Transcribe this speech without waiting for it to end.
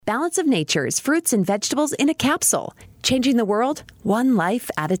Balance of Nature's fruits and vegetables in a capsule, changing the world one life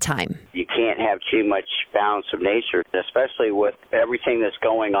at a time. You can't have too much balance of nature, especially with everything that's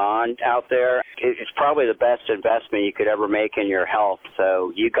going on out there. It's probably the best investment you could ever make in your health.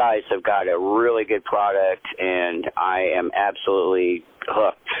 So you guys have got a really good product, and I am absolutely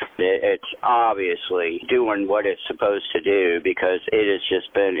hooked. It's obviously doing what it's supposed to do because it has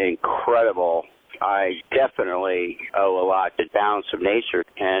just been incredible. I definitely owe a lot to Balance of Nature.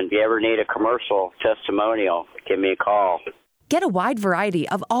 And if you ever need a commercial testimonial, give me a call. Get a wide variety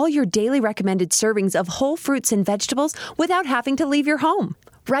of all your daily recommended servings of whole fruits and vegetables without having to leave your home.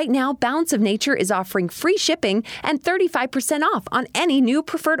 Right now, Balance of Nature is offering free shipping and 35% off on any new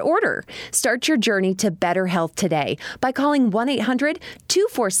preferred order. Start your journey to better health today by calling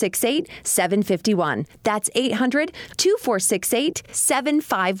 1-800-2468-751. That's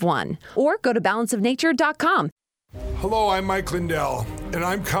 800-2468-751. Or go to balanceofnature.com. Hello, I'm Mike Lindell, and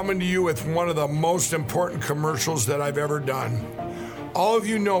I'm coming to you with one of the most important commercials that I've ever done. All of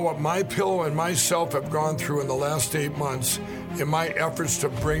you know what MyPillow and myself have gone through in the last 8 months in my efforts to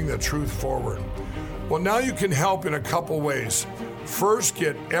bring the truth forward. Well, now you can help in a couple ways. First,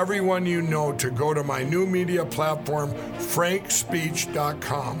 get everyone you know to go to my new media platform,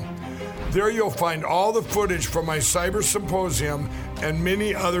 frankspeech.com. There you'll find all the footage from my cyber symposium and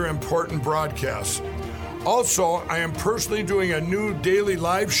many other important broadcasts. Also, I am personally doing a new daily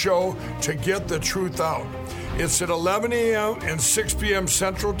live show to get the truth out. It's at 11 a.m. and 6 p.m.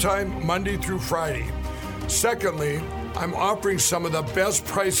 Central Time, Monday through Friday. Secondly, I'm offering some of the best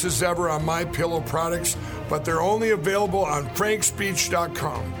prices ever on MyPillow products, but they're only available on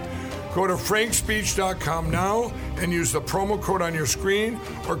frankspeech.com. Go to frankspeech.com now and use the promo code on your screen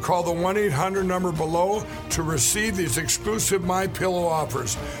or call the 1-800 number below to receive these exclusive MyPillow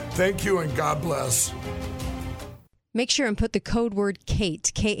offers. Thank you and God bless. Make sure and put the code word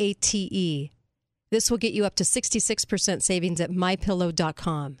KATE, K-A-T-E. This will get you up to 66% savings at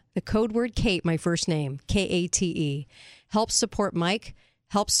MyPillow.com. The code word KATE, my first name, K-A-T-E. Help support Mike,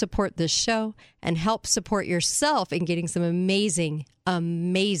 help support this show, and help support yourself in getting some amazing,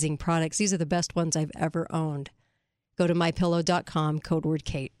 amazing products. These are the best ones I've ever owned. Go to MyPillow.com, code word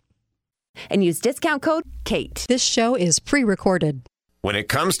KATE. And use discount code KATE. This show is pre-recorded. When it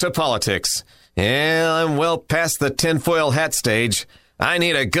comes to politics, I'm well past the tinfoil hat stage. I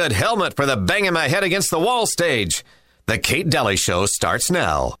need a good helmet for the banging my head against the wall stage. The Kate Dalley Show starts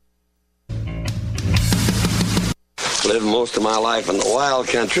now. Lived most of my life in the wild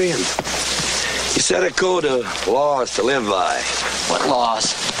country, and you set a code of laws to live by. What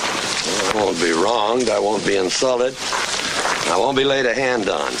laws? Well, I won't be wronged, I won't be insulted, I won't be laid a hand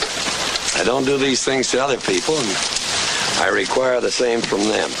on. I don't do these things to other people, and I require the same from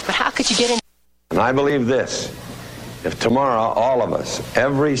them. But how could you get in? And I believe this. If tomorrow all of us,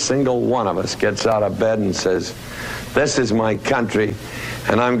 every single one of us, gets out of bed and says, this is my country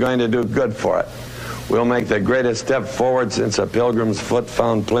and I'm going to do good for it, we'll make the greatest step forward since a pilgrim's foot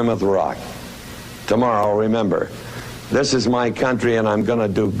found Plymouth Rock. Tomorrow, remember, this is my country and I'm going to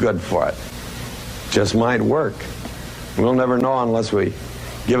do good for it. Just might work. We'll never know unless we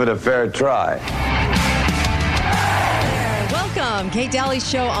give it a fair try. Welcome, Kate Dalley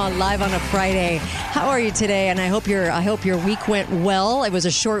Show on Live on a Friday. How are you today? And I hope your week went well. It was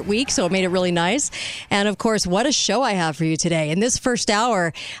a short week, so it made it really nice. And of course, what a show I have for you today. In this first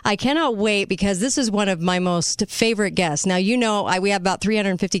hour, I cannot wait because this is one of my most favorite guests. Now, you know, we have about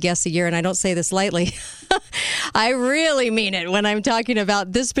 350 guests a year, and I don't say this lightly. I really mean it when I'm talking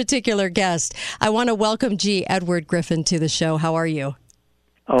about this particular guest. I want to welcome G. Edward Griffin to the show. How are you?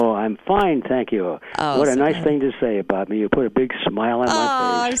 Oh, I'm fine, thank you. What a nice thing to say about me. You put a big smile on my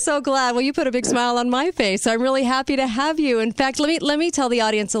face. I'm so glad. Well, you put a big smile on my face. I'm really happy to have you. In fact, let me tell the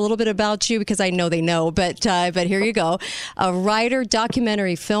audience a little bit about you because I know they know, but here you go. A writer,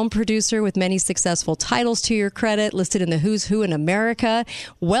 documentary film producer with many successful titles to your credit, listed in the Who's Who in America,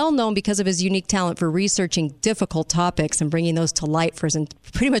 well known because of his unique talent for researching difficult topics and bringing those to light for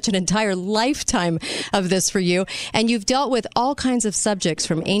pretty much an entire lifetime of this for you. And you've dealt with all kinds of subjects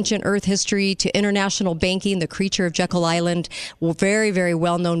from ancient Earth history to international banking, The Creature of Jekyll Island, very, very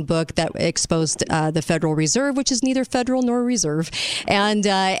well-known book that exposed the Federal Reserve, which is neither federal nor reserve, and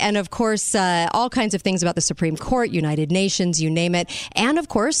of course all kinds of things about the Supreme Court, United Nations, you name it, and of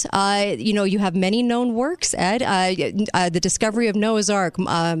course you have many known works, Ed, The Discovery of Noah's Ark,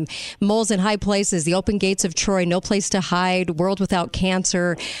 Moles in High Places, The Open Gates of Troy, No Place to Hide, World Without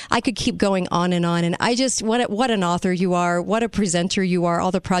Cancer. I could keep going on, and I just what an author you are, what a presenter you are,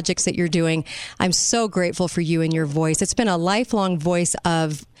 all the projects that you're doing. I'm so grateful for you and your voice. It's been a lifelong voice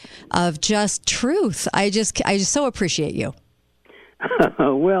of just truth. I just so appreciate you.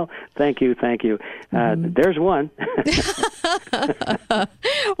 Well, thank you. There's one.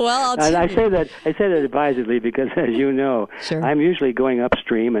 Well, I say that advisedly because, as you know, sure. I'm usually going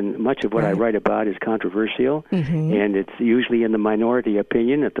upstream, and much of what I write about is controversial, and it's usually in the minority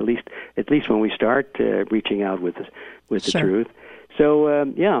opinion. At least when we start reaching out with the truth. So,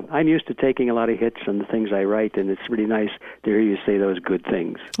 I'm used to taking a lot of hits on the things I write, and it's really nice to hear you say those good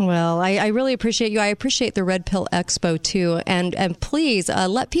things. Well, I really appreciate you. I appreciate the Red Pill Expo, too. And please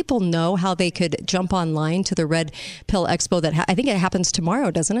let people know how they could jump online to the Red Pill Expo. That I think it happens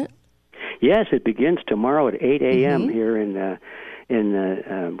tomorrow, doesn't it? Yes, it begins tomorrow at 8 a.m. here in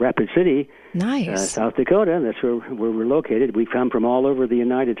Rapid City, South Dakota. That's where we're located. We come from all over the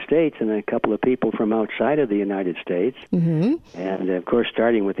United States, and a couple of people from outside of the United States. And, of course,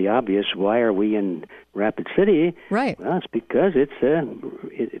 starting with the obvious, why are we in Rapid City? Right. Well, it's because it's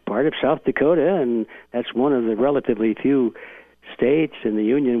part of South Dakota, and that's one of the relatively few states in the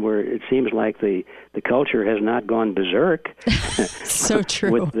Union where it seems like the culture has not gone berserk. So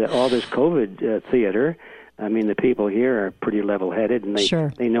true. With all this COVID theater. I mean, the people here are pretty level-headed, and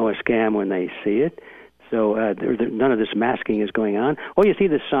they know a scam when they see it. So none of this masking is going on. Oh, you see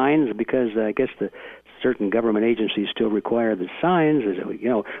the signs, because I guess the certain government agencies still require the signs.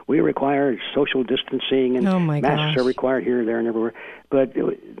 We require social distancing, and masks are required here, there, and everywhere. But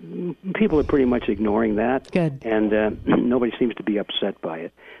people are pretty much ignoring that. Good. And nobody seems to be upset by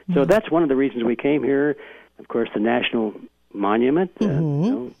it. So that's one of the reasons we came here. Of course, the National Monument,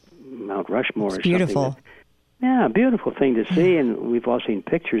 Mount Rushmore. It's beautiful. Yeah, beautiful thing to see, and we've all seen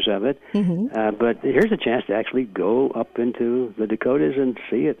pictures of it. But here's a chance to actually go up into the Dakotas and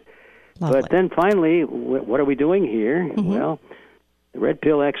see it. Lovely. But then finally, what are we doing here? Well, the Red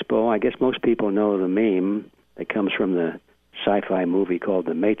Pill Expo, I guess most people know the meme that comes from the sci-fi movie called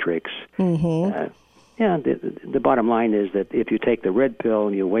The Matrix. The bottom line is that if you take the red pill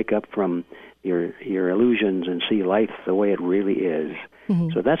and you wake up from your illusions and see life the way it really is.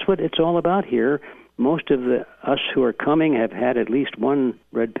 So that's what it's all about here. Most of us who are coming have had at least one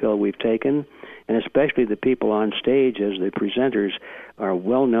red pill we've taken, and especially the people on stage as the presenters are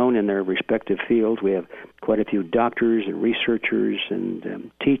well known in their respective fields. We have quite a few doctors and researchers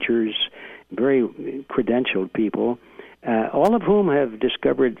and teachers, very credentialed people, all of whom have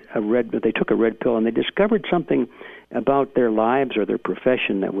discovered they took a red pill and they discovered something about their lives or their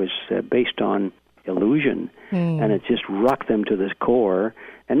profession that was based on illusion, and it just rocked them to the core.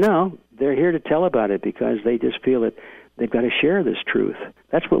 And now they're here to tell about it because they just feel that they've got to share this truth.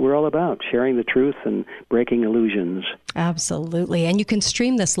 That's what we're all about, sharing the truth and breaking illusions. Absolutely. And you can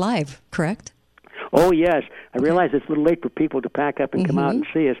stream this live, correct? Oh, yes. I realize it's a little late for people to pack up and come out and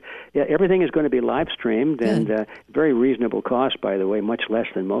see us. Yeah, everything is going to be live streamed, and very reasonable cost, by the way, much less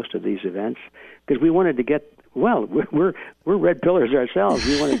than most of these events, because we wanted to get, we're red pillars ourselves.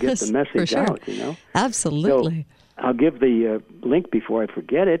 We want to get the message out, Absolutely. So I'll give the link before I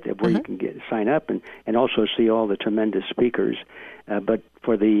forget it, where you can sign up and also see all the tremendous speakers. But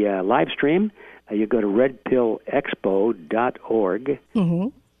for the live stream, you go to redpillexpo.org,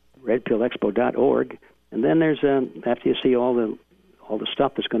 redpillexpo.org, and then there's after you see all the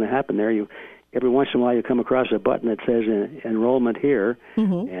stuff that's going to happen there, every once in a while you come across a button that says enrollment here,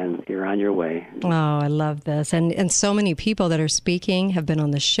 and you're on your way. Oh, I love this. And so many people that are speaking have been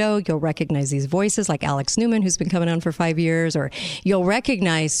on the show. You'll recognize these voices like Alex Newman, who's been coming on for 5 years, or you'll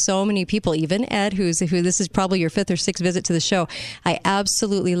recognize so many people, even Ed, who this is probably your 5th or 6th visit to the show. I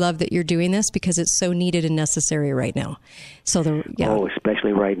absolutely love that you're doing this because it's so needed and necessary right now. So Oh,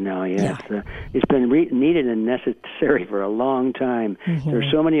 especially right now, it's been needed and necessary for a long time. There's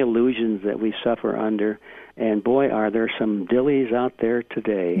so many illusions that we suffer under, and boy, are there some dillies out there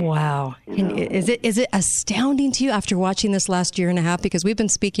today. Wow. And is it astounding to you after watching this last year and a half? Because we've been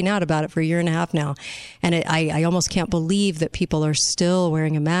speaking out about it for a year and a half now, and I almost can't believe that people are still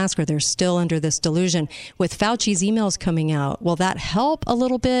wearing a mask or they're still under this delusion. With Fauci's emails coming out, will that help a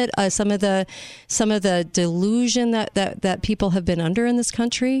little bit? Some of the delusion that people have been under in this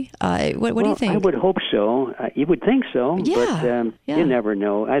country? What do you think? I would hope so. You would think so, but you never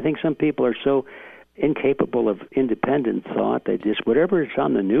know. I think some people are so incapable of independent thought. They just, whatever is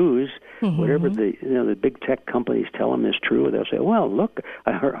on the news, whatever the big tech companies tell them is true, they'll say, well, look,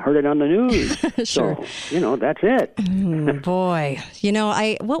 I heard it on the news. Sure. So, that's it. Boy.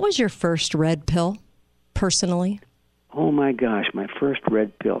 What was your first red pill, personally? Oh, my gosh, my first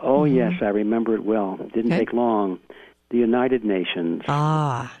red pill. Oh, yes, I remember it well. It didn't take long. The United Nations.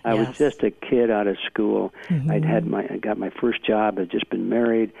 I was just a kid out of school. I got my first job. I'd just been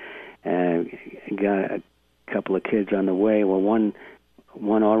married, and got a couple of kids on the way. Well, one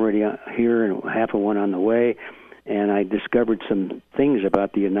already here, and half of one on the way. and I discovered some things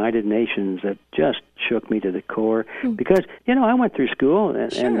about the United Nations that just shook me to the core. Because, I went through school,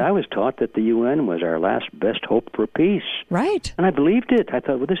 and I was taught that the UN was our last best hope for peace. Right. And I believed it. I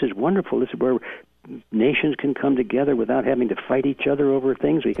thought, well, this is wonderful. This is where nations can come together without having to fight each other over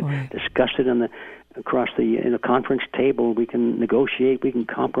things. We can discuss it across the conference table. We can negotiate. We can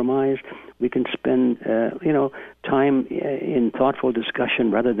compromise. We can spend time in thoughtful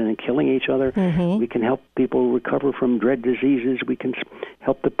discussion rather than in killing each other. We can help people recover from dread diseases. We can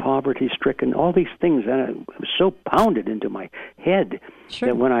help the poverty-stricken. All these things that was so pounded into my head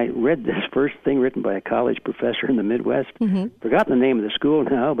that when I read this first thing written by a college professor in the Midwest, forgotten the name of the school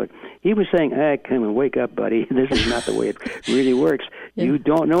now, but he was saying, come and wake up, buddy. This is not the way it really works. You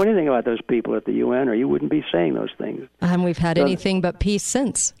don't know anything about those people at the UN, or you wouldn't be saying those things. And we've had anything but peace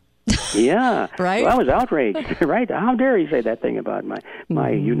since. Yeah. Right? Well, I was outraged, right? How dare he say that thing about my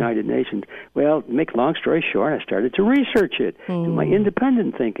United Nations? Well, to make a long story short, I started to research it, do my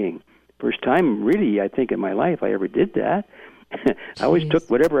independent thinking. First time, really, I think, in my life I ever did that. I always took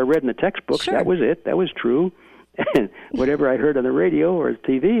whatever I read in the textbooks. That was it. That was true. And whatever I heard on the radio or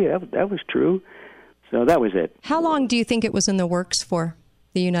TV, that was true. So that was it. How long do you think it was in the works for,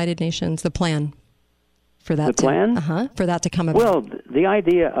 the United Nations, the plan? For that for that to come about. Well, the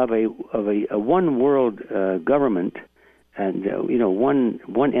idea of a one world government, and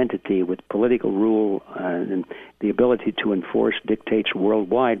one entity with political rule and the ability to enforce dictates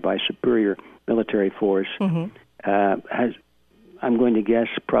worldwide by superior military force has, I'm going to guess,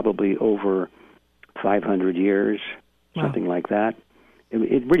 probably over 500 years, something like that.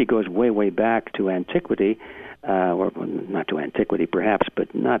 It really goes way back to antiquity. Or not to antiquity, perhaps,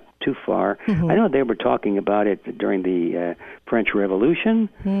 but not too far. I know they were talking about it during the French Revolution.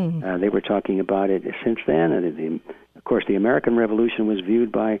 They were talking about it since then. Of course, the American Revolution was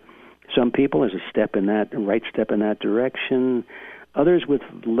viewed by some people as a right step in that direction. Others with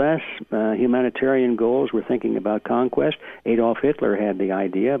less humanitarian goals were thinking about conquest. Adolf Hitler had the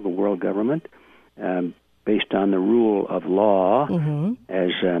idea of a world government based on the rule of law, as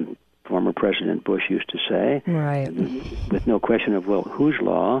former President Bush used to say, with no question of, well, whose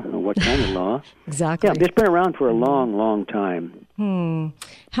law, what kind of law. Exactly. Yeah, it's been around for a long time.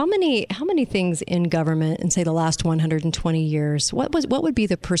 How many things in government in, say, the last 120 years, what would be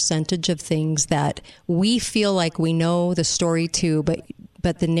the percentage of things that we feel like we know the story to,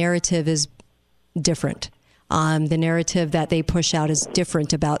 but the narrative is different? The narrative that they push out is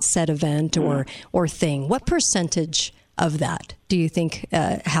different about said event or thing. What percentage of that do you think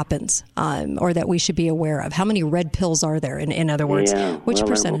happens, or that we should be aware of? How many red pills are there, in other words? Which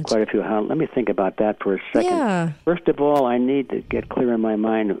percentage? Quite a few. Let me think about that for a second. Yeah. First of all, I need to get clear in my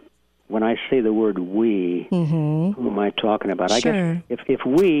mind, when I say the word we, who am I talking about? Sure. I guess if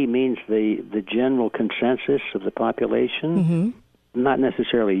we means the general consensus of the population, not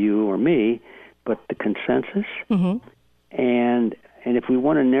necessarily you or me, but the consensus. And if we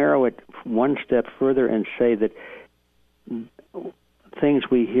want to narrow it one step further and say that things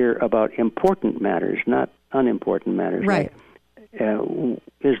we hear about important matters, not unimportant matters. Right.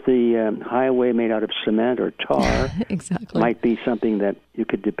 Is the highway made out of cement or tar? Exactly. Might be something that you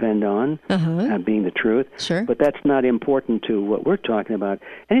could depend on, being the truth. Sure. But that's not important to what we're talking about.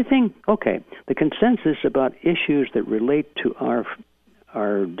 Anything, the consensus about issues that relate to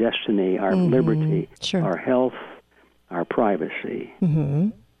our destiny, our liberty, our health, our privacy.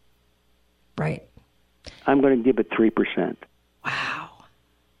 Right. I'm going to give it 3%. Wow.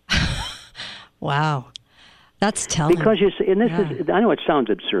 Wow. That's telling. Because you see, and this is, I know it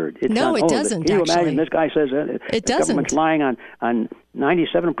sounds absurd. It doesn't. Can you imagine this guy says the government's lying on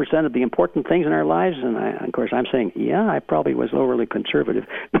 97% of the important things in our lives? And of course, I'm saying, I probably was overly conservative.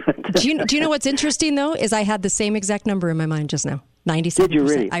 Do you know what's interesting, though, is I had the same exact number in my mind just now. 97%. Did you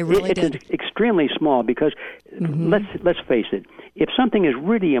really? I really did. It's extremely small because, let's face it, if something is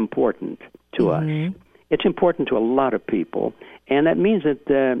really important to us, it's important to a lot of people, and that means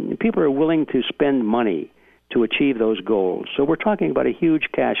that people are willing to spend money to achieve those goals. So we're talking about a huge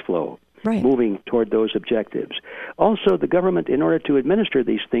cash flow moving toward those objectives. Also, the government, in order to administer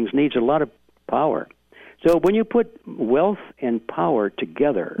these things, needs a lot of power. So when you put wealth and power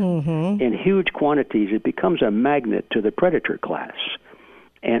together in huge quantities, it becomes a magnet to the predator class.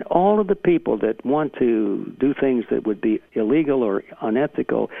 And all of the people that want to do things that would be illegal or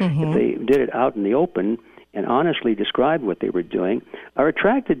unethical, if they did it out in the open and honestly described what they were doing, are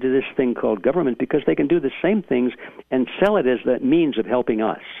attracted to this thing called government because they can do the same things and sell it as the means of helping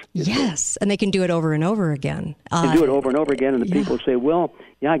us. Yes, and they can do it over and over again. And do it over and over again, and the people say, well,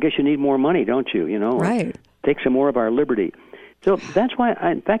 I guess you need more money, don't you? Right. Take some more of our liberty. So that's why,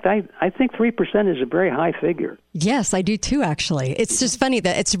 I think 3% is a very high figure. Yes, I do too, actually. It's just funny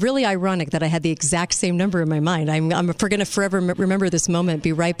that it's really ironic that I had the exact same number in my mind. I'm going to forever remember this moment.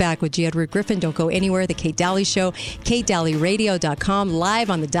 Be right back with G. Edward Griffin. Don't go anywhere. The Kate Dalley Show, KateDalleyRadio.com,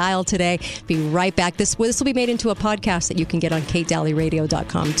 live on the dial today. Be right back. This will be made into a podcast that you can get on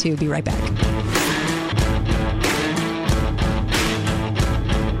KateDalleyRadio.com too. Be right back.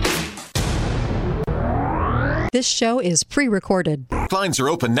 This show is pre-recorded. Lines are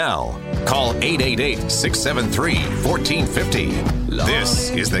open now. Call 888-673-1450. This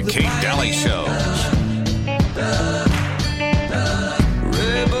is the Kate Dalley Show.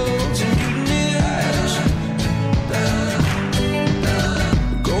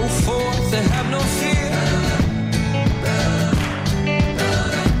 Go forth and have no fear.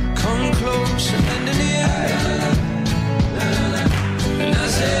 Come close and bend in the air. And I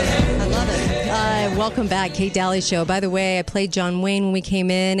say, hey. Welcome back, Kate Dalley Show. By the way, I played John Wayne when we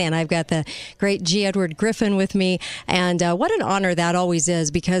came in, and I've got the great G. Edward Griffin with me. And what an honor that always is,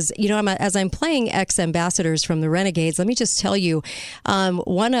 because, you know, as I'm playing ex-ambassadors from the Renegades, let me just tell you,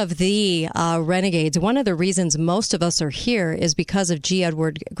 one of the Renegades, one of the reasons most of us are here is because of G.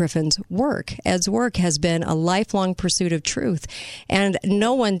 Edward Griffin's work. Ed's work has been a lifelong pursuit of truth, and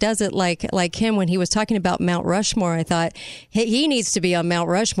no one does it like him. When he was talking about Mount Rushmore, I thought, he needs to be on Mount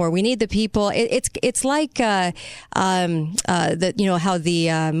Rushmore. We need the people. It's like how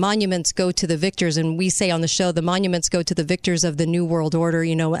the monuments go to the victors, and we say on the show the monuments go to the victors of the New World Order.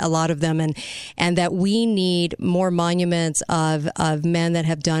 You know, a lot of them, and that we need more monuments of men that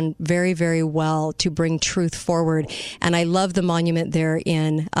have done very, very well to bring truth forward. And I love the monument there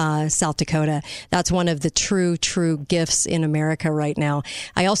in South Dakota. That's one of the true gifts in America right now.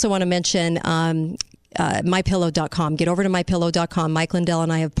 I also want to mention MyPillow.com. Get over to MyPillow.com. Mike Lindell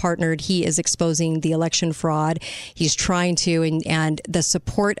and I have partnered. He is exposing the election fraud. He's trying to, and the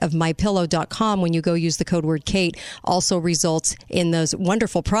support of MyPillow.com, when you go use the code word Kate, also results in those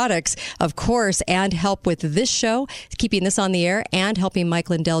wonderful products, of course, and help with this show, keeping this on the air, and helping Mike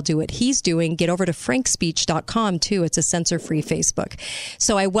Lindell do what he's doing. Get over to FrankSpeech.com, too. It's a censor-free Facebook.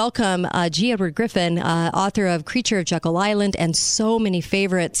 So I welcome G. Edward Griffin, author of Creature of Jekyll Island, and so many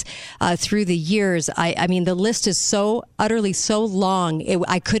favorites through the years. I mean, the list is so utterly so long,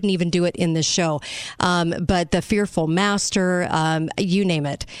 I couldn't even do it in this show. But The Fearful Master, you name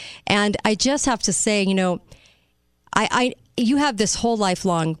it. And I just have to say, you know, you have this whole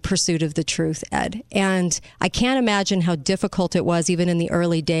lifelong pursuit of the truth, Ed. And I can't imagine how difficult it was, even in the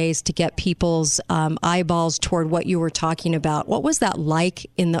early days, to get people's eyeballs toward what you were talking about. What was that like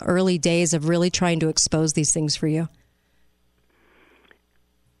in the early days of really trying to expose these things for you?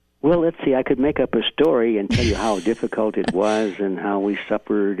 Well, let's see. I could make up a story and tell you how difficult it was, and how we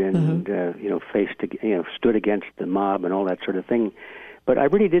suffered, and stood against the mob and all that sort of thing. But I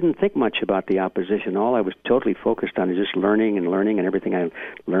really didn't think much about the opposition. All I was totally focused on is just learning, and everything I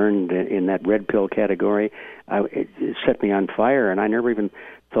learned in that red pill category, it set me on fire, and I never even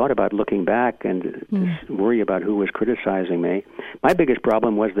thought about looking back and just worry about who was criticizing me. My biggest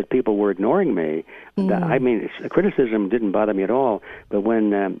problem was that people were ignoring me. I mean, criticism didn't bother me at all, but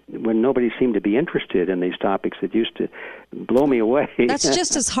when nobody seemed to be interested in these topics, it used to blow me away. That's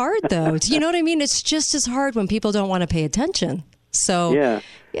just as hard, though. You know what I mean? It's just as hard when people don't want to pay attention. So yeah.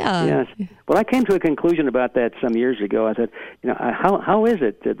 Yes. Well, I came to a conclusion about that some years ago. I said, how is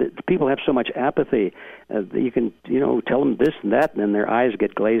it that people have so much apathy? You can, tell them this and that, and then their eyes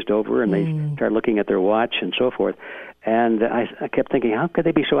get glazed over, and they start looking at their watch and so forth. And I kept thinking, how could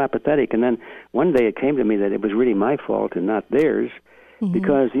they be so apathetic? And then one day it came to me that it was really my fault and not theirs.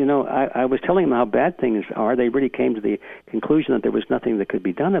 Because, I was telling them how bad things are. They really came to the conclusion that there was nothing that could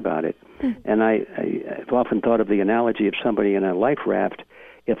be done about it. And I've often thought of the analogy of somebody in a life raft.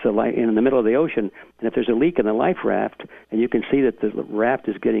 It's in the middle of the ocean, and if there's a leak in the life raft, and you can see that the raft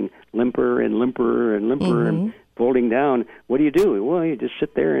is getting limper and limper and limper and folding down, what do? Well, you just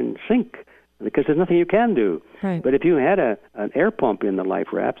sit there and sink, because there's nothing you can do. Right. But if you had an air pump in the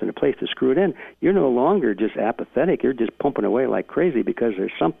life raft and a place to screw it in, you're no longer just apathetic. You're just pumping away like crazy because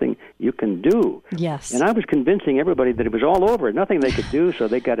there's something you can do. Yes. And I was convincing everybody that it was all over, nothing they could do, so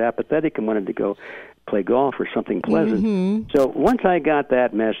they got apathetic and wanted to go play golf or something pleasant. So once I got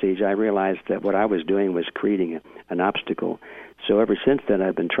that message, I realized that what I was doing was creating an obstacle. So ever since then,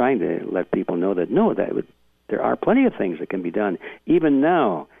 I've been trying to let people know that, there are plenty of things that can be done, even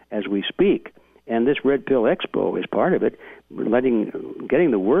now, as we speak. And this Red Pill Expo is part of it,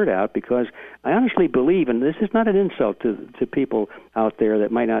 getting the word out, because I honestly believe, and this is not an insult to people out there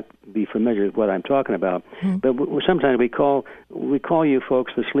that might not be familiar with what I'm talking about, but sometimes we call you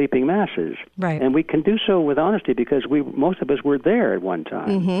folks the sleeping masses, right? And we can do so with honesty because most of us were there at one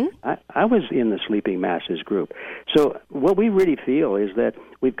time. I was in the sleeping masses group. So what we really feel is that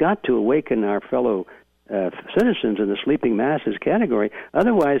we've got to awaken our fellow citizens in the sleeping masses category.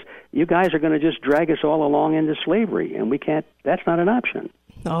 Otherwise, you guys are going to just drag us all along into slavery, and we can't. That's not an option.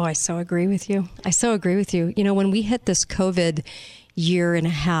 Oh, I so agree with you. You know, when we hit this COVID year and a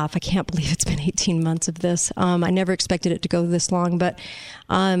half, I can't believe it's been 18 months of this. I never expected it to go this long. But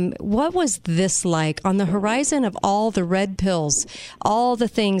what was this like on the horizon of all the red pills, all the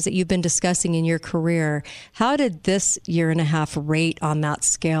things that you've been discussing in your career? How did this year and a half rate on that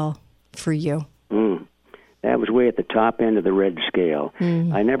scale for you? That was way at the top end of the red scale.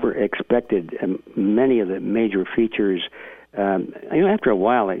 I never expected many of the major features. After a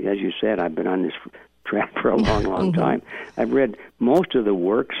while, as you said, I've been on this track for a long time. I've read most of the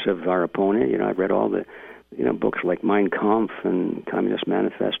works of our opponent. I've read all the, books like Mein Kampf and Communist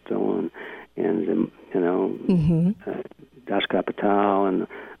Manifesto and Das Kapital, and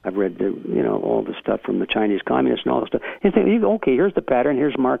I've read all the stuff from the Chinese communists and all the stuff. And think, okay, here's the pattern.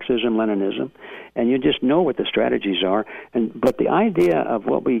 Here's Marxism, Leninism, and you just know what the strategies are. But the idea of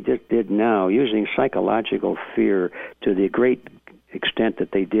what we just did now, using psychological fear to the great extent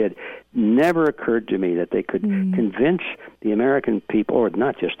that they did, never occurred to me that they could convince the American people, or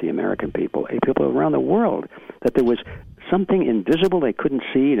not just the American people, people around the world, that there was something invisible they couldn't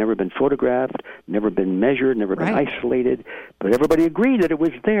see, never been photographed, never been measured, never been isolated, but everybody agreed that it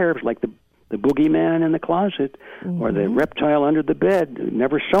was there. It was like the boogeyman in the closet or the reptile under the bed. We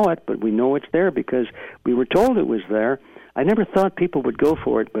never saw it, but we know it's there because we were told it was there. I never thought people would go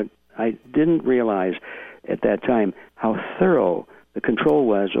for it, but I didn't realize at that time how thorough the control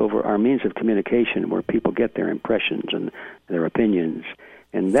was over our means of communication, where people get their impressions and their opinions.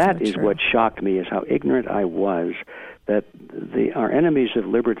 And that is what shocked me, is how ignorant I was that our enemies of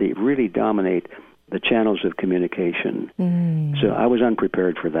liberty really dominate the channels of communication. So I was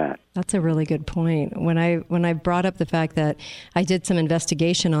unprepared for that. That's a really good point. When I brought up the fact that I did some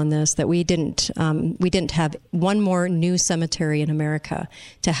investigation on this, that we didn't have one more new cemetery in America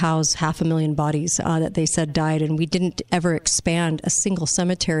to house 500,000 bodies that they said died, and we didn't ever expand a single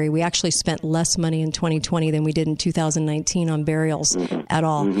cemetery. We actually spent less money in 2020 than we did in 2019 on burials at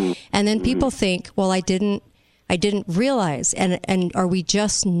all. And then people think, well, I didn't realize, and are we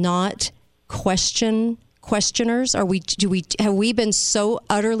just not questioners? Have we been so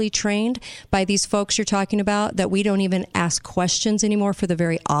utterly trained by these folks you're talking about that we don't even ask questions anymore for the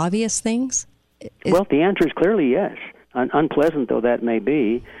very obvious things? Well, the answer is clearly yes. Unpleasant though that may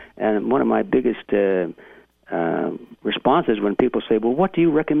be, and one of my biggest responses when people say, well, what do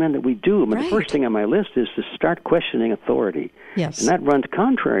you recommend that we do? The first thing on my list is to start questioning authority. Yes. And that runs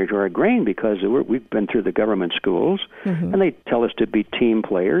contrary to our grain, because we've been through the government schools, and they tell us to be team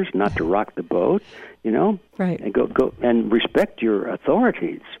players, not to rock the boat, right, and go and respect your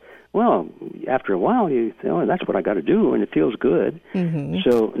authorities. Well, after a while, you say, oh, that's what I got to do, and it feels good.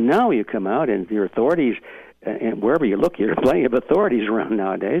 So now you come out, and your authorities, and wherever you look, there are plenty of authorities around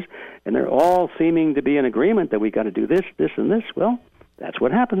nowadays, and they're all seeming to be in agreement that we got to do this, this, and this. Well, that's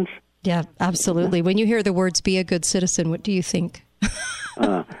what happens. Yeah, absolutely. When you hear the words "be a good citizen," what do you think?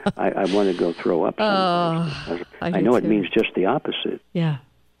 I want to go throw up. I know it means just the opposite. Yeah,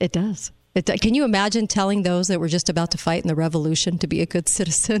 it does. Can you imagine telling those that were just about to fight in the revolution to be a good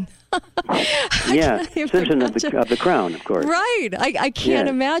citizen? Yeah, citizen of the crown, of course. Right. I can't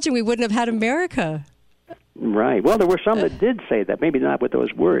imagine we wouldn't have had America. Right. Well, there were some that did say that, maybe not with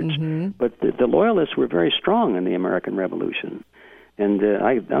those words, but the loyalists were very strong in the American Revolution. And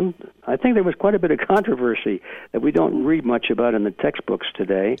I think there was quite a bit of controversy that we don't read much about in the textbooks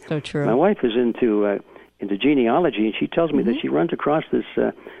today. So true. My wife is into genealogy, and she tells me that she runs across this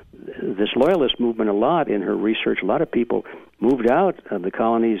loyalist movement a lot in her research. A lot of people moved out of the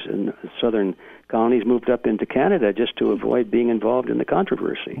colonies, and southern colonies moved up into Canada just to avoid being involved in the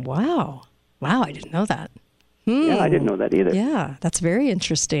controversy. Wow, I didn't know that. Yeah, I didn't know that either. Yeah, that's very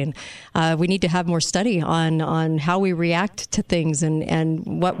interesting. We need to have more study on how we react to things and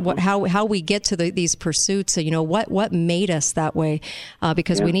how we get to these pursuits. So, what made us that way?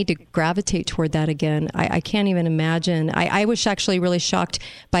 Because we need to gravitate toward that again. I can't even imagine. I was actually really shocked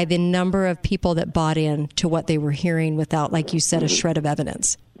by the number of people that bought in to what they were hearing without, like you said, a shred of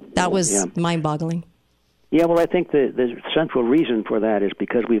evidence. That was mind-boggling. Yeah, well, I think the central reason for that is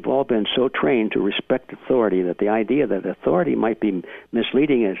because we've all been so trained to respect authority that the idea that authority might be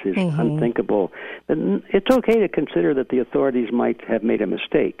misleading us is unthinkable. And it's okay to consider that the authorities might have made a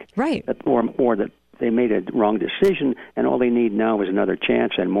mistake. Right. That more that they made a wrong decision, and all they need now is another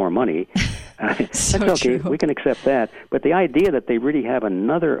chance and more money. So that's okay. true. We can accept that. But the idea that they really have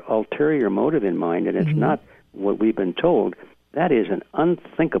another ulterior motive in mind, and it's not what we've been told, that is an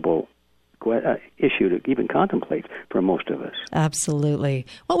unthinkable issue to even contemplate for most of us. Absolutely.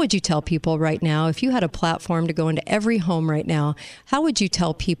 What would you tell people right now if you had a platform to go into every home right now? How would you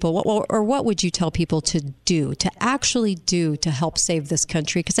tell people, what would you tell people to do, to actually do to help save this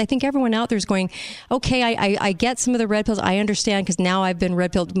country? Because I think everyone out there is going, okay, I get some of the red pills. I understand because now I've been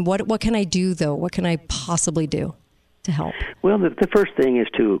red pilled. What can I do, though? What can I possibly do to help? Well, the first thing is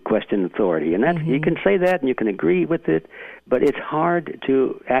to question authority, and that you can say that and you can agree with it, but it's hard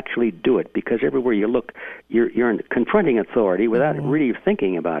to actually do it because everywhere you look, you're confronting authority without really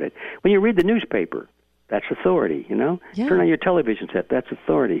thinking about it. When you read the newspaper, that's authority. You know, turn on your television set, that's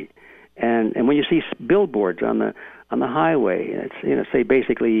authority, and when you see billboards on the highway, it's say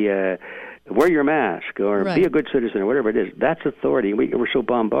basically. Wear your mask or be a good citizen or whatever it is. That's authority. We're so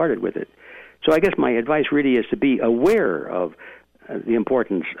bombarded with it. So I guess my advice really is to be aware of the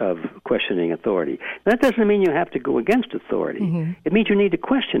importance of questioning authority. That doesn't mean you have to go against authority. It means you need to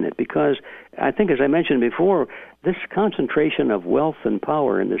question it because I think, as I mentioned before, this concentration of wealth and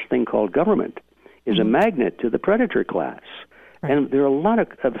power in this thing called government is a magnet to the predator class. Right. And there are a lot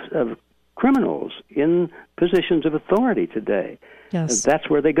of criminals in positions of authority today. Yes. That's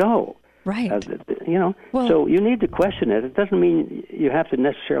where they go. Right. So you need to question it. It doesn't mean you have to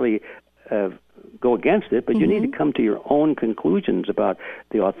necessarily go against it, but you need to come to your own conclusions about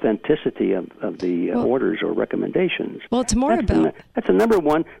the authenticity of the orders or recommendations. Well, it's more that's the number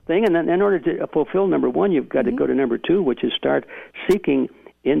one thing, and then in order to fulfill number one, you've got to go to number two, which is start seeking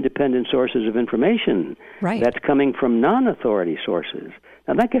independent sources of information. Right. That's coming from non-authority sources.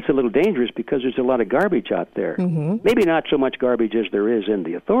 Now, that gets a little dangerous because there's a lot of garbage out there. Maybe not so much garbage as there is in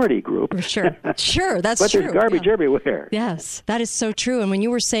the authority group. Sure, that's but true. But there's garbage everywhere. Yes, that is so true. And when you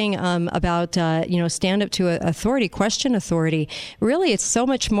were saying about, stand up to authority, question authority, really it's so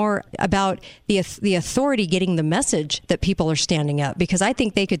much more about the authority getting the message that people are standing up. Because I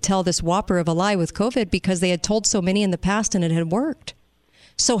think they could tell this whopper of a lie with COVID because they had told so many in the past and it had worked.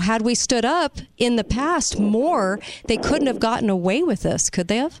 So had we stood up in the past more, they couldn't have gotten away with this, could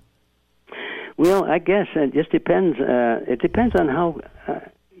they have? Well, I guess it just depends. It depends on how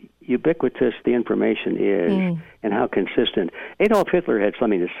ubiquitous the information is and how consistent. Adolf Hitler had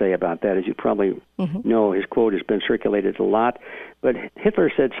something to say about that. As you probably know, his quote has been circulated a lot. But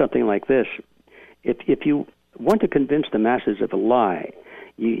Hitler said something like this: If you want to convince the masses of a lie,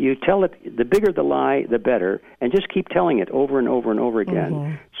 you tell it, the bigger the lie, the better, and just keep telling it over and over and over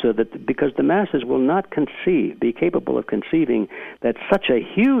again, so that because the masses will not be capable of conceiving that such a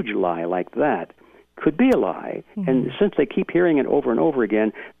huge lie like that could be a lie, and since they keep hearing it over and over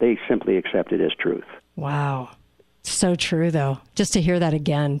again, they simply accept it as truth. Wow. So true, though. Just to hear that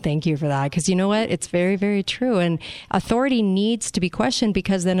again, thank you for that. Because you know what? It's very, very true. And authority needs to be questioned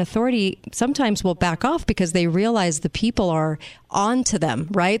because then authority sometimes will back off because they realize the people are on to them,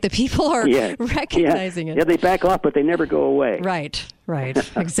 right? The people are recognizing it. Yeah, they back off, but they never go away. Right.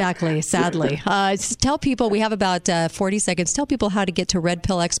 Exactly. Sadly. Tell people, we have about 40 seconds. Tell people how to get to Red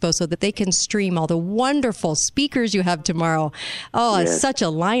Pill Expo so that they can stream all the wonderful speakers you have tomorrow. Oh, it's such a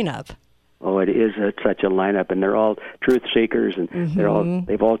lineup. Oh, it is such a lineup, and they're all truth seekers, and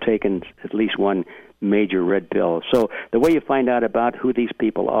they've all taken at least one major red pill. So the way you find out about who these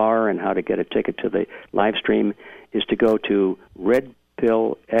people are and how to get a ticket to the live stream is to go to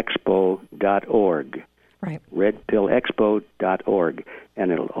redpillexpo.org. Right. redpillexpo.org,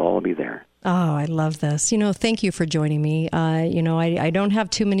 and it'll all be there. Oh, I love this. Thank you for joining me. I don't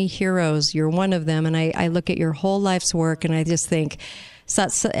have too many heroes. You're one of them, and I look at your whole life's work, and I just think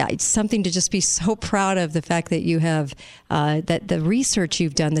it's something to just be so proud of, the fact that you have, that the research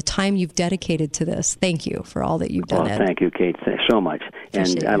you've done, the time you've dedicated to this. Thank you for all that you've done, Ed. Thank you, Kate, so much.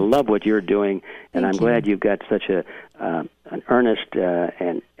 And I love what you're doing, and I'm glad you've got such an earnest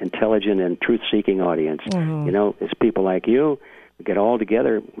and intelligent and truth-seeking audience. It's people like you. Get all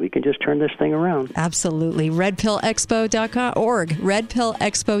together, we can just turn this thing around. Absolutely. RedPillExpo.org.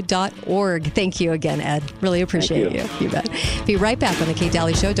 RedPillExpo.org. Thank you again, Ed. Really appreciate you. You bet. Be right back on the Kate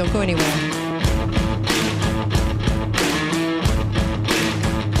Dalley Show. Don't go anywhere.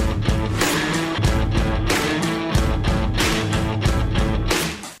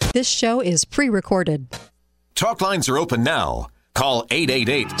 This show is pre-recorded. Talk lines are open now. Call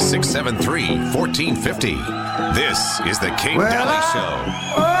 888-673-1450. This is the Kate Dalley Show.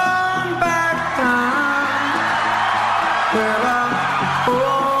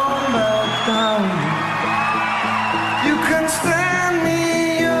 You can stand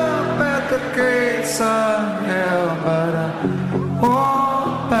me up at the gates of hell, but I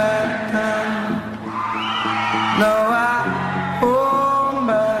won't back down. No, I won't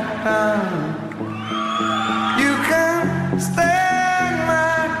back down. You can stand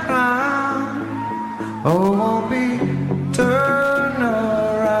my ground. Oh, won't be turned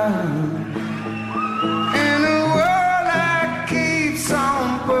around. In a world that keeps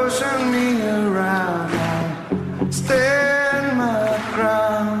on pushing me around, stand my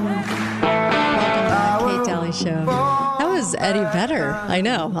ground. Kate Dalley Show. That was Eddie Vedder. I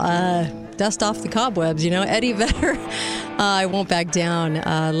know. Dust off the cobwebs, Eddie Vedder. I won't back down.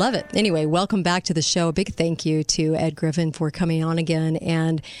 Love it. Anyway, welcome back to the show. A big thank you to Ed Griffin for coming on again.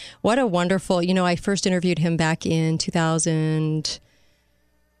 And what a wonderful, I first interviewed him back in 2000,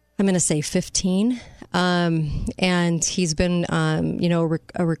 I'm going to say 15. And he's been,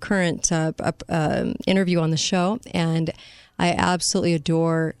 a recurrent interview on the show. And I absolutely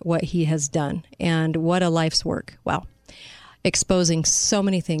adore what he has done and what a life's work. Wow. Exposing so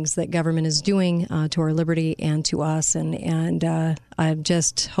many things that government is doing to our liberty and to us. And I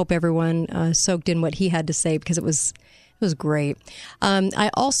just hope everyone soaked in what he had to say, because it was great.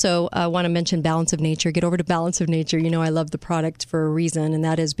 I also want to mention Balance of Nature. Get over to Balance of Nature. I love the product for a reason, and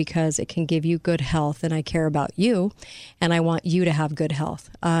that is because it can give you good health, and I care about you, and I want you to have good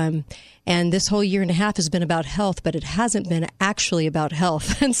health. And this whole year and a half has been about health, but it hasn't been actually about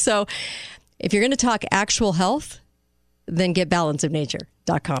health. And so if you're going to talk actual health, then get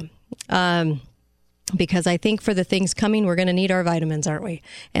balanceofnature.com. Because I think for the things coming, we're going to need our vitamins, aren't we?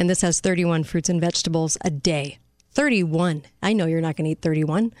 And this has 31 fruits and vegetables a day. 31. I know you're not going to eat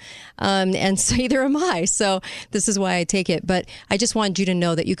 31. And so either am I. So this is why I take it. But I just wanted you to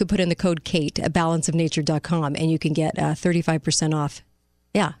know that you could put in the code KATE at balanceofnature.com and you can get 35% off.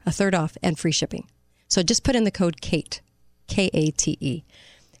 Yeah, a third off and free shipping. So just put in the code KATE, K-A-T-E.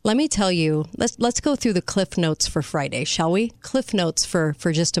 Let me tell you, let's go through the Cliff Notes for Friday, shall we? Cliff Notes for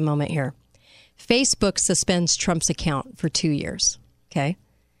just a moment here. Facebook suspends Trump's account for 2 years. Okay.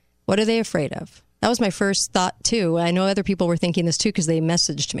 What are they afraid of? That was my first thought, too. I know other people were thinking this, too, because they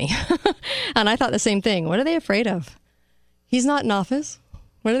messaged me. And I thought the same thing. What are they afraid of? He's not in office.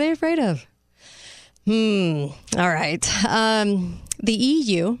 What are they afraid of? All right. The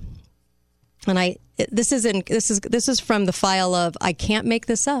EU, and this is from the file of I can't make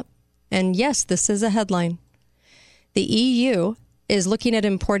this up. And yes, this is a headline. The EU is looking at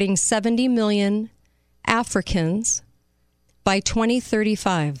importing 70 million Africans by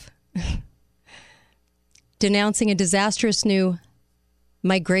 2035. Denouncing a disastrous new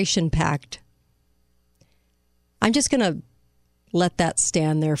migration pact. I'm just going to let that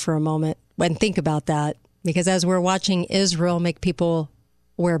stand there for a moment and think about that, because as we're watching Israel make people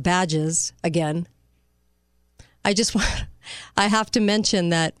wear badges again, I have to mention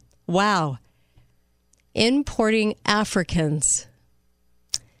that, wow, importing Africans.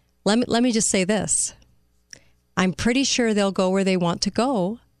 Let me just say this. I'm pretty sure they'll go where they want to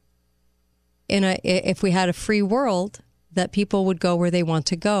go. If we had a free world, that people would go where they want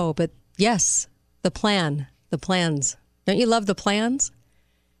to go. But yes, the plans. Don't you love the plans?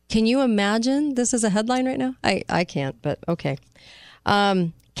 Can you imagine? This is a headline right now? I can't, but okay.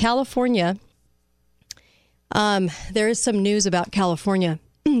 California. There is some news about California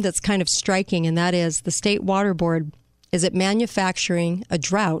that's kind of striking, and that is the State Water Board is manufacturing a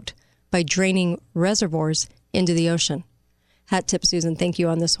drought by draining reservoirs into the ocean. Hat tip, Susan. Thank you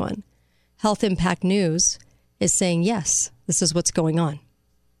on this one. Health Impact News is saying, yes, this is what's going on.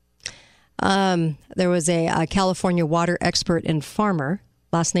 There was a California water expert and farmer,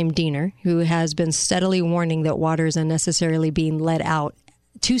 last name Diener, who has been steadily warning that water is unnecessarily being let out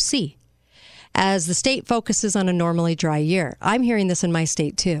to sea as the state focuses on a normally dry year. I'm hearing this in my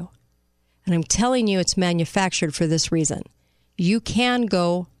state, too. And I'm telling you, it's manufactured for this reason. You can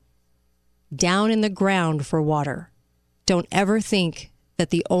go down in the ground for water. Don't ever think that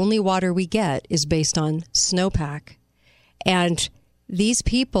the only water we get is based on snowpack. And these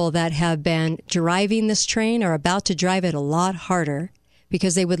people that have been driving this train are about to drive it a lot harder,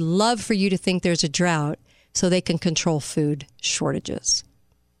 because they would love for you to think there's a drought so they can control food shortages.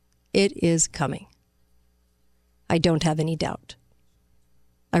 It is coming. I don't have any doubt.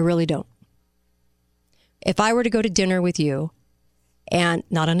 I really don't. If I were to go to dinner with you, and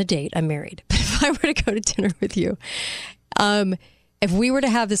not on a date, I'm married, but if I were to go to dinner with you, if we were to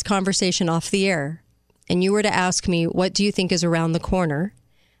have this conversation off the air and you were to ask me, what do you think is around the corner?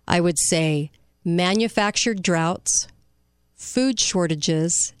 I would say manufactured droughts, food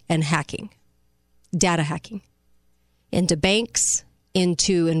shortages, and hacking, data hacking into banks,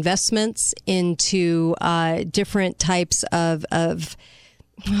 into investments, into different types of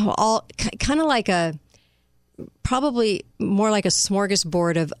all kind of like probably more like a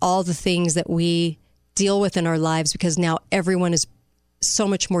smorgasbord of all the things that we deal with in our lives, because now everyone is so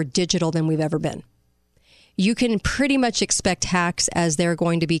much more digital than we've ever been. You can pretty much expect hacks as they're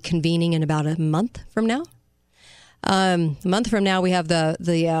going to be convening in about a month from now. A month from now, we have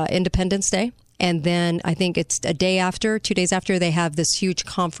the Independence Day. And then I think it's a day after, 2 days after, they have this huge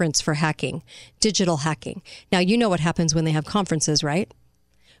conference for hacking, digital hacking. Now, you know what happens when they have conferences, right?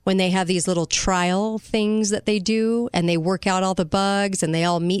 When they have these little trial things that they do, and they work out all the bugs, and they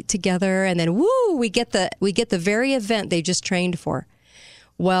all meet together, and then woo, we get the very event they just trained for.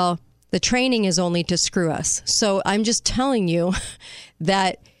 Well, the training is only to screw us. So I'm just telling you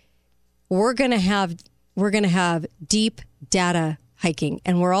that we're going to have deep data hiking,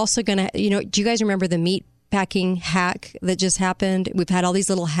 and we're also going to, do you guys remember the meat packing hack that just happened? We've had all these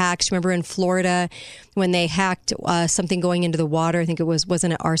little hacks. Remember in Florida when they hacked something going into the water? I think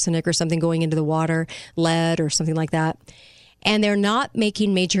wasn't it arsenic or something going into the water, lead or something like that. And they're not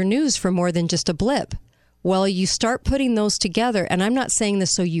making major news for more than just a blip. Well, you start putting those together, and I'm not saying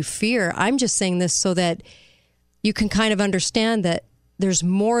this so you fear. I'm just saying this so that you can kind of understand that there's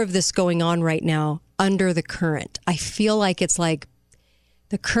more of this going on right now under the current. I feel like it's like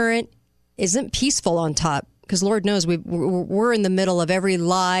the current isn't peaceful on top, because Lord knows we're in the middle of every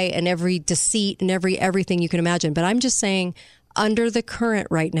lie and every deceit and everything you can imagine. But I'm just saying, under the current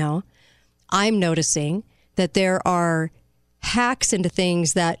right now, I'm noticing that there are hacks into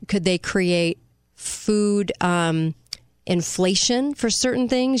things that could they create food inflation for certain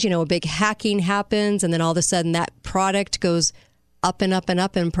things. A big hacking happens, and then all of a sudden that product goes up and up and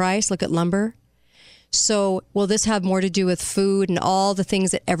up in price. Look at lumber. So will this have more to do with food and all the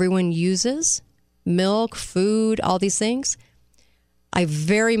things that everyone uses? Milk, food, all these things? I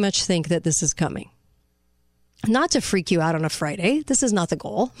very much think that this is coming. Not to freak you out on a Friday. This is not the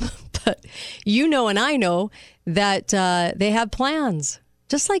goal. But and I know that they have plans.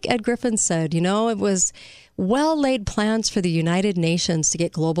 Just like Ed Griffin said, it was well-laid plans for the United Nations to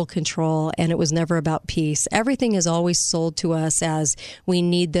get global control, and it was never about peace. Everything is always sold to us as we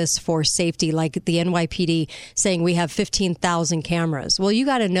need this for safety, like the NYPD saying we have 15,000 cameras. Well, you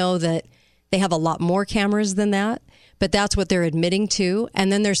got to know that they have a lot more cameras than that, but that's what they're admitting to,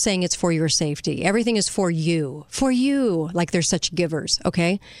 and then they're saying it's for your safety. Everything is for you, like they're such givers,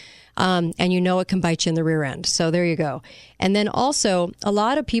 okay? And it can bite you in the rear end. So there you go. And then also, a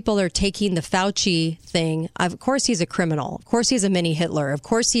lot of people are taking the Fauci thing. Of course, he's a criminal. Of course, he's a mini Hitler. Of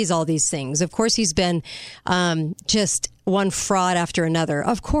course, he's all these things. Of course, he's been just one fraud after another.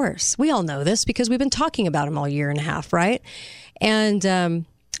 Of course. We all know this because we've been talking about him all year and a half, right? And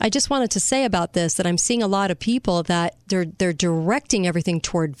I just wanted to say about this that I'm seeing a lot of people that they're directing everything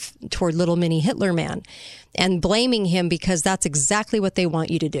toward little mini Hitler man and blaming him because that's exactly what they want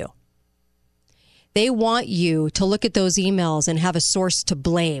you to do. They want you to look at those emails and have a source to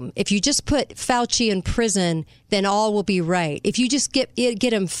blame. If you just put Fauci in prison, then all will be right. If you just get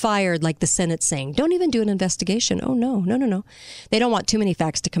him fired, like the Senate's saying, don't even do an investigation. Oh, no. They don't want too many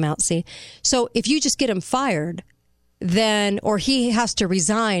facts to come out, see? So if you just get him fired, or he has to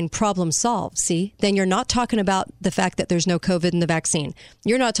resign, problem solved, see? Then you're not talking about the fact that there's no COVID in the vaccine.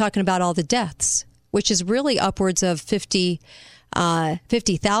 You're not talking about all the deaths, which is really upwards of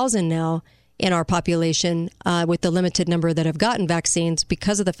 50,000 now in our population with the limited number that have gotten vaccines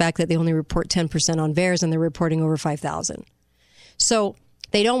because of the fact that they only report 10% on VAERS and they're reporting over 5,000. So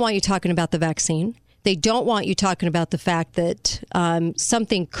they don't want you talking about the vaccine. They don't want you talking about the fact that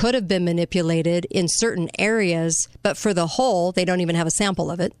something could have been manipulated in certain areas, but for the whole, they don't even have a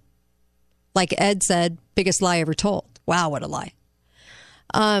sample of it. Like Ed said, biggest lie ever told. Wow, what a lie.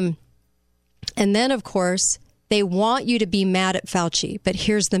 And then, of course, they want you to be mad at Fauci, but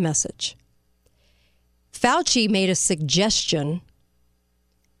here's the message. Fauci made a suggestion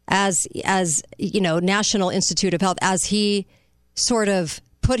as National Institute of Health, as he sort of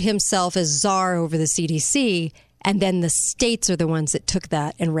put himself as czar over the CDC, and then the states are the ones that took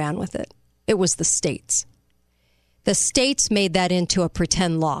that and ran with it. It was the states. The states made that into a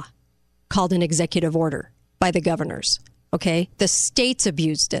pretend law called an executive order by the governors, okay? The states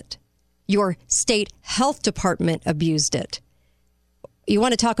abused it. Your state health department abused it. You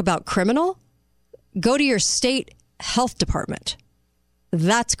want to talk about criminal? Go to your state health department.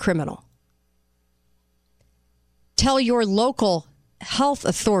 That's criminal. Tell your local health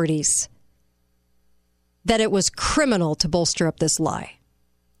authorities that it was criminal to bolster up this lie.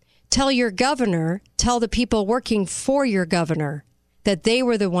 Tell your governor, tell the people working for your governor that they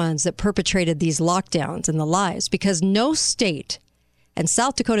were the ones that perpetrated these lockdowns and the lies, because no state, and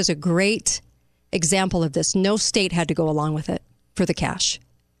South Dakota is a great example of this, no state had to go along with it for the cash.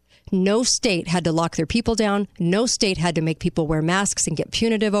 No state had to lock their people down. No state had to make people wear masks and get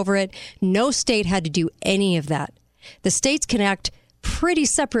punitive over it. No state had to do any of that. The states can act pretty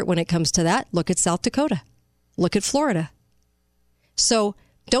separate when it comes to that. Look at South Dakota. Look at Florida. So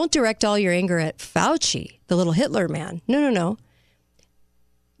don't direct all your anger at Fauci, the little Hitler man. No.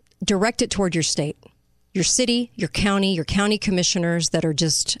 Direct it toward your state, your city, your county commissioners that are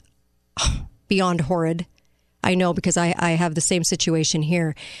just beyond horrid. I know, because I have the same situation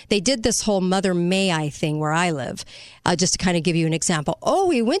here. They did this whole Mother May I thing where I live, just to kind of give you an example. Oh,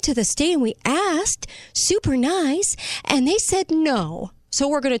 we went to the state and we asked, super nice, and they said no. So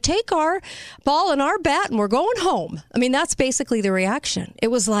we're going to take our ball and our bat and we're going home. I mean, that's basically the reaction. It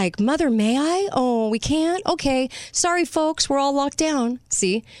was like, Mother, may I? Oh, we can't? Okay. Sorry, folks. We're all locked down.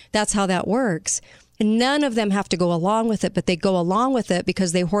 See, that's how that works. And none of them have to go along with it, but they go along with it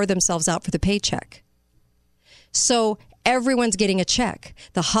because they whore themselves out for the paycheck. So everyone's getting a check.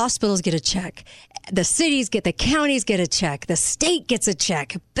 The hospitals get a check. The cities get, the counties get a check. The state gets a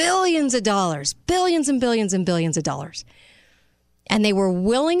check. Billions of dollars, billions and billions and billions of dollars. And they were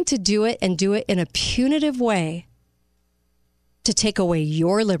willing to do it and do it in a punitive way to take away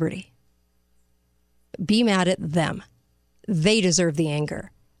your liberty. Be mad at them. They deserve the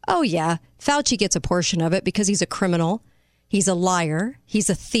anger. Oh, yeah, Fauci gets a portion of it because he's a criminal. He's a liar. He's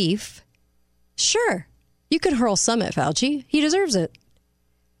a thief. Sure, you can hurl some at Fauci. He deserves it.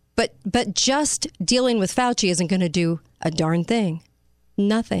 But just dealing with Fauci isn't going to do a darn thing.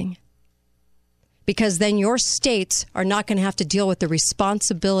 Nothing. Because then your states are not going to have to deal with the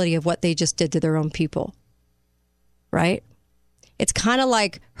responsibility of what they just did to their own people. Right? It's kind of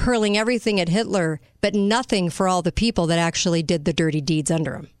like hurling everything at Hitler, but nothing for all the people that actually did the dirty deeds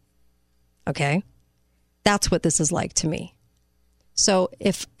under him. Okay? That's what this is like to me. So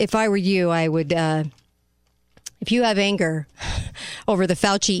if I were you, I would, if you have anger over the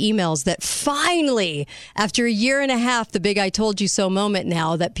Fauci emails that finally, after a year and a half, the big I told you so moment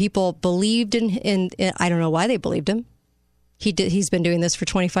now, that people believed in I don't know why they believed him. He's been doing this for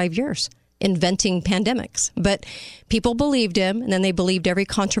 25 years, inventing pandemics. But people believed him, and then they believed every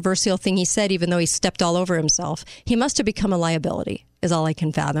controversial thing he said, even though he stepped all over himself. He must have become a liability, is all I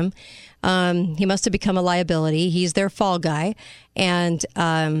can fathom. He must have become a liability. He's their fall guy. And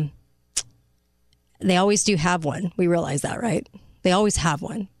they always do have one. We realize that, right? They always have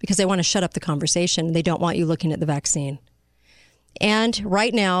one because they want to shut up the conversation. They don't want you looking at the vaccine. And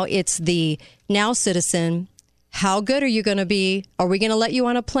right now, it's the now citizen. How good are you going to be? Are we going to let you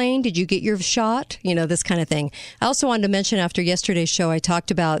on a plane? Did you get your shot? You know, this kind of thing. I also wanted to mention, after yesterday's show, I talked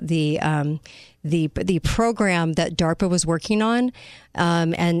about the program that DARPA was working on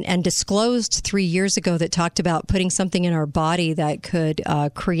and disclosed 3 years ago, that talked about putting something in our body that could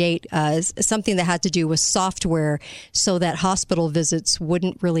create something that had to do with software so that hospital visits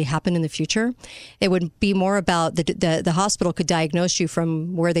wouldn't really happen in the future. It would be more about the hospital could diagnose you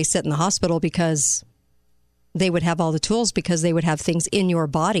from where they sit in the hospital, because they would have all the tools, because they would have things in your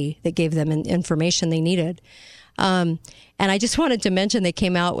body that gave them information they needed. And I just wanted to mention, they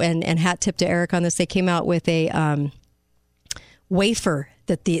came out, and hat tip to Eric on this, they came out with a wafer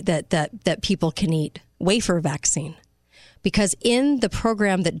that people can eat, wafer vaccine. Because in the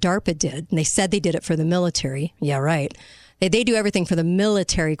program that DARPA did, and they said they did it for the military, yeah, right. They do everything for the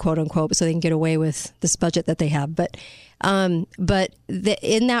military, quote unquote, so they can get away with this budget that they have. But in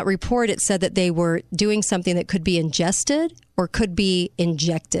that report, it said that they were doing something that could be ingested or could be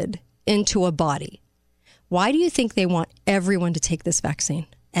injected into a body. Why do you think they want everyone to take this vaccine?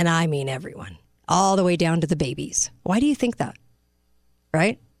 And I mean everyone, all the way down to the babies. Why do you think that?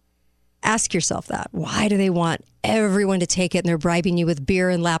 Right? Ask yourself that. Why do they want everyone to take it, and they're bribing you with beer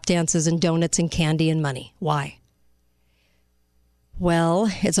and lap dances and donuts and candy and money? Why?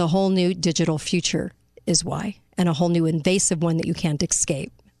 Well, it's a whole new digital future is why, and a whole new invasive one that you can't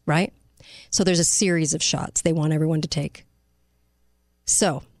escape, right? So there's a series of shots they want everyone to take.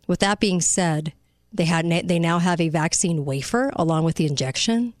 So with that being said, they now have a vaccine wafer along with the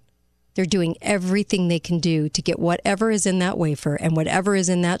injection. They're doing everything they can do to get whatever is in that wafer and whatever is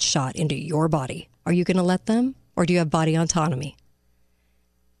in that shot into your body. Are you going to let them, or do you have body autonomy?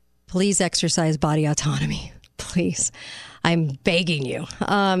 Please exercise body autonomy. Please. I'm begging you.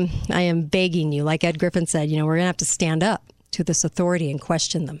 I am begging you. Like Ed Griffin said, we're going to have to stand up to this authority and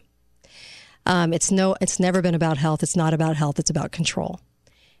question them. It's never been about health. It's not about health. It's about control.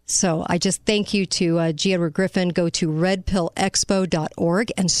 So I just thank you to G. Edward Griffin. Go to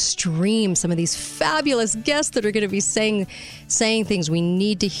redpillexpo.org and stream some of these fabulous guests that are going to be saying things we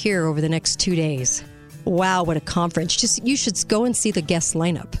need to hear over the next 2 days. Wow, what a conference. You should go and see the guest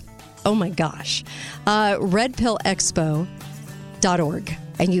lineup. Oh my gosh. Redpillexpo.org.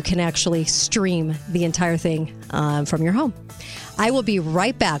 And you can actually stream the entire thing from your home. I will be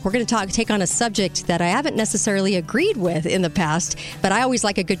right back. We're going to take on a subject that I haven't necessarily agreed with in the past, but I always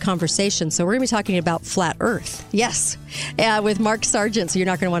like a good conversation. So we're going to be talking about flat Earth. Yes, with Mark Sargent. So you're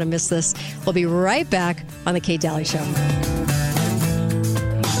not going to want to miss this. We'll be right back on the Kate Dalley Show.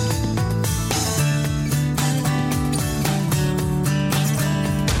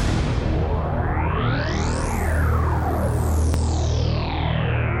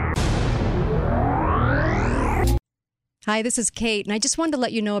 Hi, this is Kate, and I just wanted to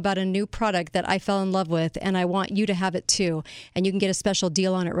let you know about a new product that I fell in love with, and I want you to have it too, and you can get a special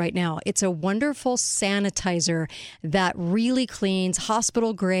deal on it right now. It's a wonderful sanitizer that really cleans,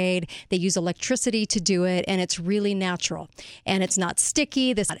 hospital grade. They use electricity to do it, and it's really natural, and it's not sticky.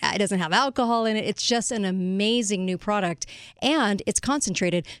 It doesn't have alcohol in it. It's just an amazing new product, and it's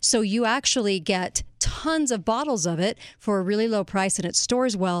concentrated, so you actually get tons of bottles of it for a really low price, and it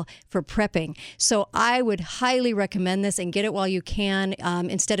stores well for prepping. So I would highly recommend this and get it while you can.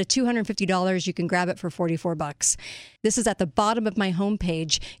 Instead of $250, you can grab it for $44. This is at the bottom of my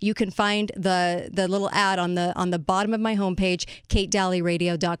homepage. You can find the little ad on the bottom of my homepage,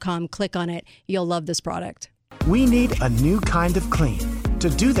 katedalleyradio.com. Click on it. You'll love this product. We need a new kind of clean. To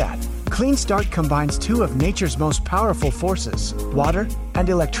do that, Clean Start combines two of nature's most powerful forces, water and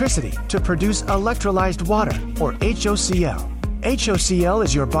electricity, to produce electrolyzed water, or HOCl. HOCl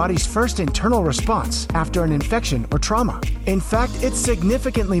is your body's first internal response after an infection or trauma. In fact, it's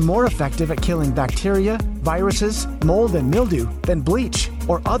significantly more effective at killing bacteria, viruses, mold, and mildew than bleach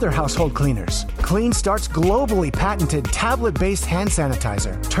or other household cleaners. Clean Start's globally patented tablet-based hand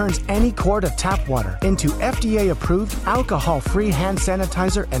sanitizer turns any quart of tap water into FDA-approved alcohol-free hand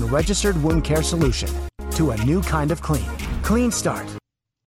sanitizer and registered wound care solution to a new kind of clean. Clean Start.